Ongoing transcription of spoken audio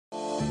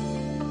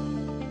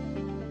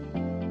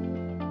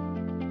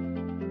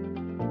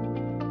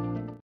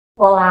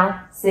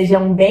Olá,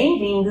 sejam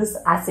bem-vindos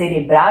a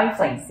Cerebral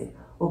Influencer,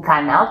 o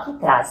canal que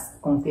traz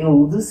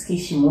conteúdos que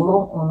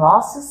estimulam o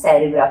nosso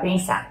cérebro a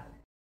pensar.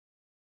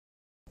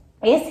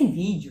 Esse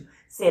vídeo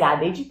será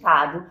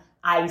dedicado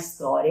à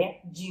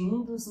história de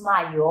um dos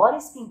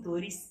maiores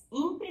pintores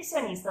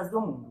impressionistas do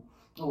mundo,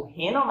 o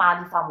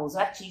renomado e famoso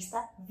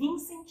artista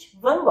Vincent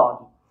van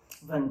Gogh.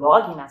 Van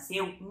Gogh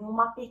nasceu em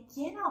uma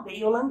pequena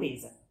aldeia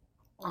holandesa,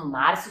 em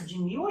março de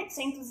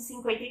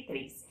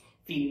 1853.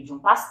 Filho de um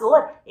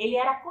pastor, ele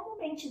era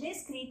comumente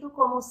descrito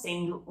como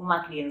sendo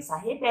uma criança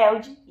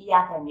rebelde e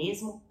até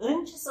mesmo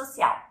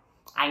antissocial.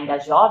 Ainda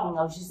jovem,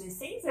 aos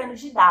 16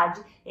 anos de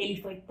idade,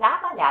 ele foi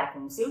trabalhar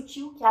com seu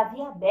tio, que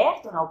havia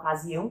aberto na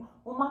ocasião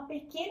uma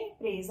pequena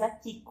empresa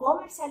que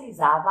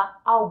comercializava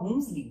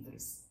alguns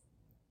livros.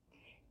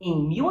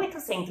 Em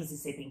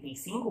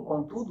 1875,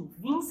 contudo,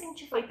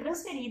 Vincent foi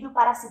transferido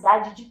para a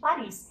cidade de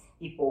Paris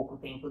e pouco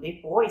tempo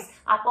depois,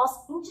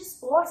 após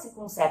indispor-se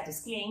com certos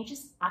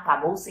clientes,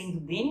 acabou sendo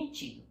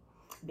demitido.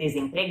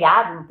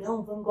 Desempregado,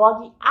 então, Van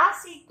Gogh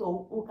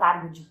aceitou o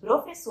cargo de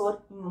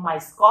professor em uma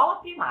escola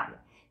primária,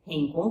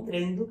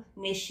 reencontrando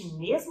neste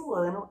mesmo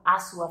ano a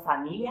sua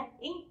família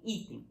em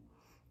Iten.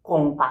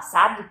 Com o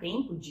passar do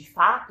tempo, de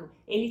fato,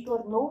 ele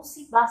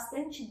tornou-se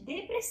bastante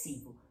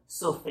depressivo,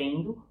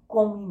 sofrendo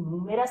com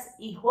inúmeras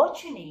e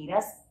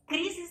rotineiras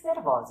crises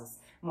nervosas,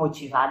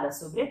 motivadas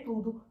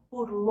sobretudo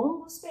por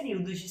longos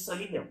períodos de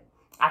solidão.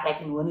 Até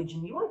que no ano de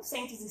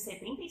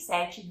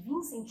 1877,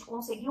 Vincent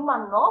conseguiu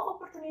uma nova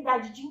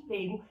oportunidade de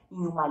emprego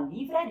em uma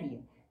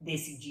livraria,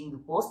 decidindo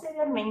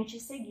posteriormente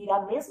seguir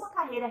a mesma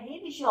carreira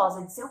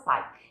religiosa de seu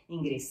pai,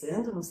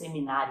 ingressando no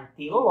seminário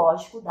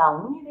teológico da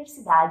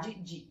Universidade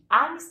de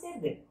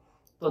Amsterdã.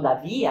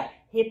 Todavia,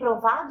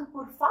 reprovado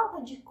por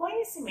falta de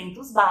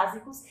conhecimentos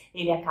básicos,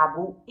 ele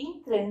acabou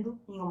entrando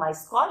em uma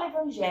escola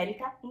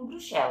evangélica em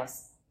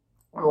Bruxelas,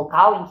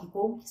 local em que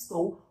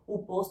conquistou o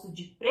posto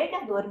de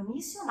pregador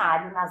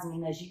missionário nas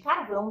minas de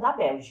carvão da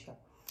Bélgica.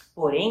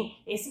 Porém,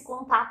 esse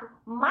contato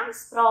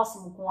mais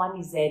próximo com a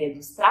miséria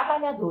dos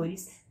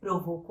trabalhadores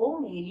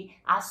provocou nele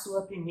a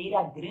sua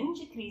primeira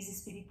grande crise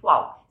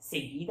espiritual,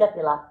 seguida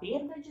pela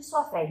perda de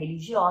sua fé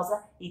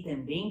religiosa e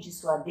também de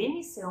sua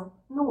demissão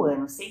no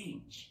ano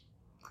seguinte.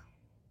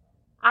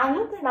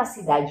 Ainda na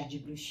cidade de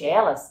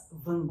Bruxelas,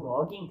 Van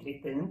Gogh,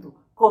 entretanto,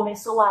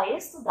 começou a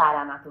estudar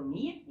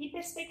anatomia e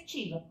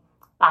perspectiva,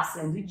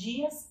 passando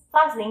dias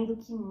fazendo o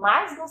que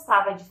mais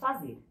gostava de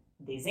fazer,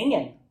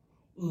 desenhando.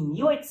 Em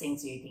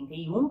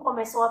 1881,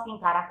 começou a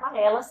pintar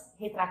aquarelas,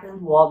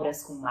 retratando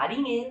obras com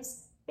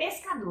marinheiros,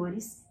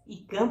 pescadores e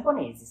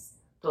camponeses.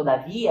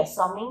 Todavia,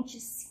 somente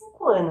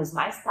 5 anos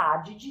mais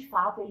tarde, de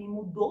fato, ele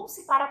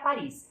mudou-se para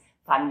Paris,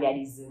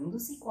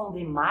 familiarizando-se com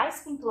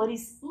demais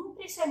pintores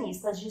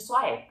impressionistas de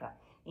sua época.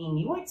 Em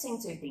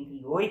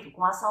 1888,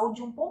 com a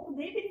saúde um pouco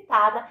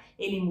debilitada,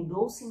 ele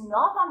mudou-se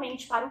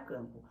novamente para o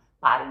campo,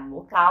 para um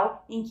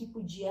local em que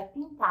podia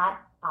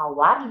pintar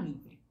ao ar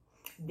livre.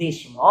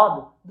 Deste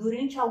modo,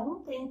 durante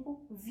algum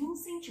tempo,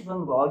 Vincent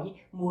van Gogh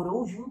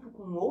morou junto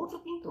com outro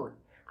pintor,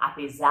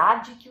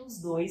 apesar de que os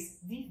dois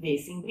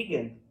vivessem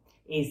brigando.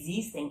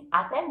 Existem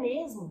até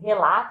mesmo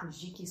relatos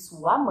de que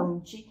sua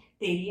amante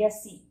teria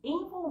se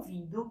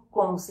envolvido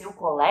com o seu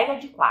colega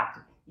de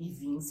quarto e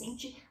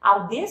Vincent,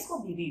 ao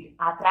descobrir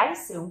a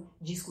traição,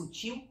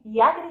 discutiu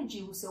e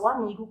agrediu o seu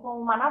amigo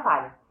com uma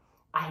navalha.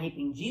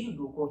 Arrependido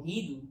do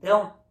ocorrido,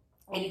 então,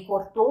 ele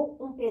cortou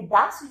um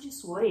pedaço de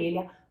sua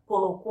orelha,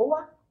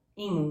 colocou-a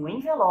em um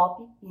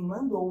envelope e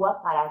mandou-a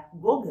para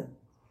Gauguin.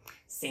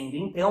 Sendo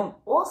então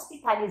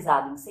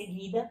hospitalizado em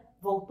seguida,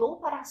 voltou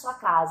para sua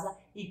casa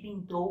e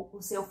pintou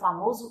o seu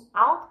famoso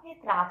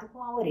autorretrato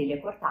com a orelha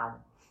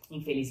cortada.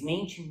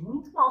 Infelizmente,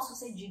 muito mal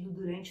sucedido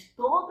durante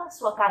toda a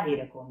sua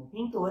carreira como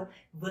pintor,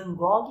 Van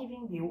Gogh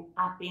vendeu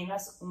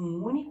apenas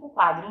um único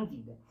quadro em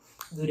vida,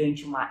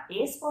 durante uma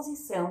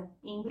exposição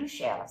em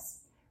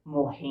Bruxelas,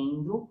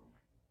 morrendo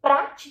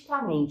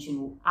praticamente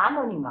no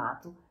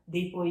anonimato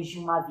depois de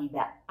uma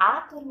vida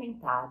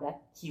atormentada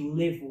que o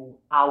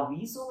levou ao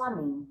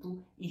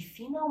isolamento e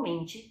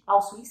finalmente ao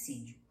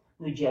suicídio.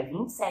 No dia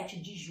 27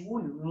 de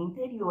julho, no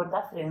interior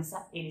da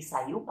França, ele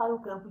saiu para o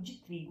campo de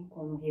trigo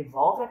com um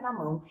revólver na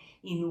mão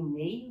e no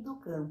meio do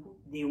campo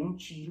deu um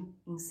tiro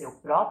em seu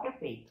próprio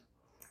peito.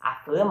 A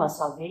fama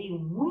só veio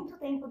muito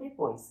tempo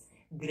depois.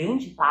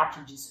 Grande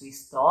parte de sua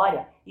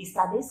história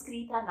está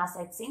descrita nas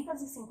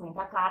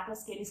 750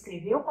 cartas que ele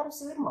escreveu para o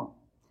seu irmão.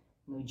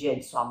 No dia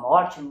de sua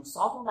morte, no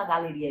sótão da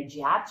Galeria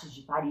de Artes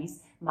de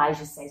Paris, mais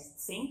de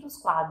 700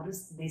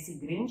 quadros desse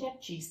grande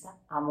artista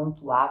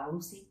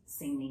amontoavam-se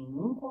sem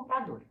nenhum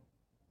comprador.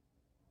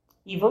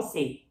 E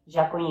você,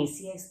 já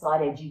conhecia a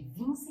história de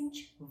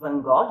Vincent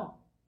van Gogh?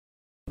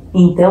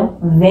 Então,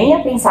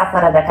 venha pensar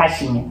fora da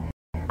caixinha.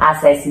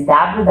 Acesse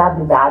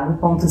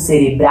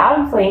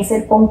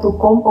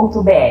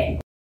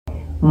www.cerebralinfluencer.com.br.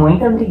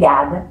 Muito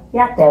obrigada e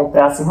até o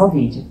próximo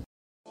vídeo.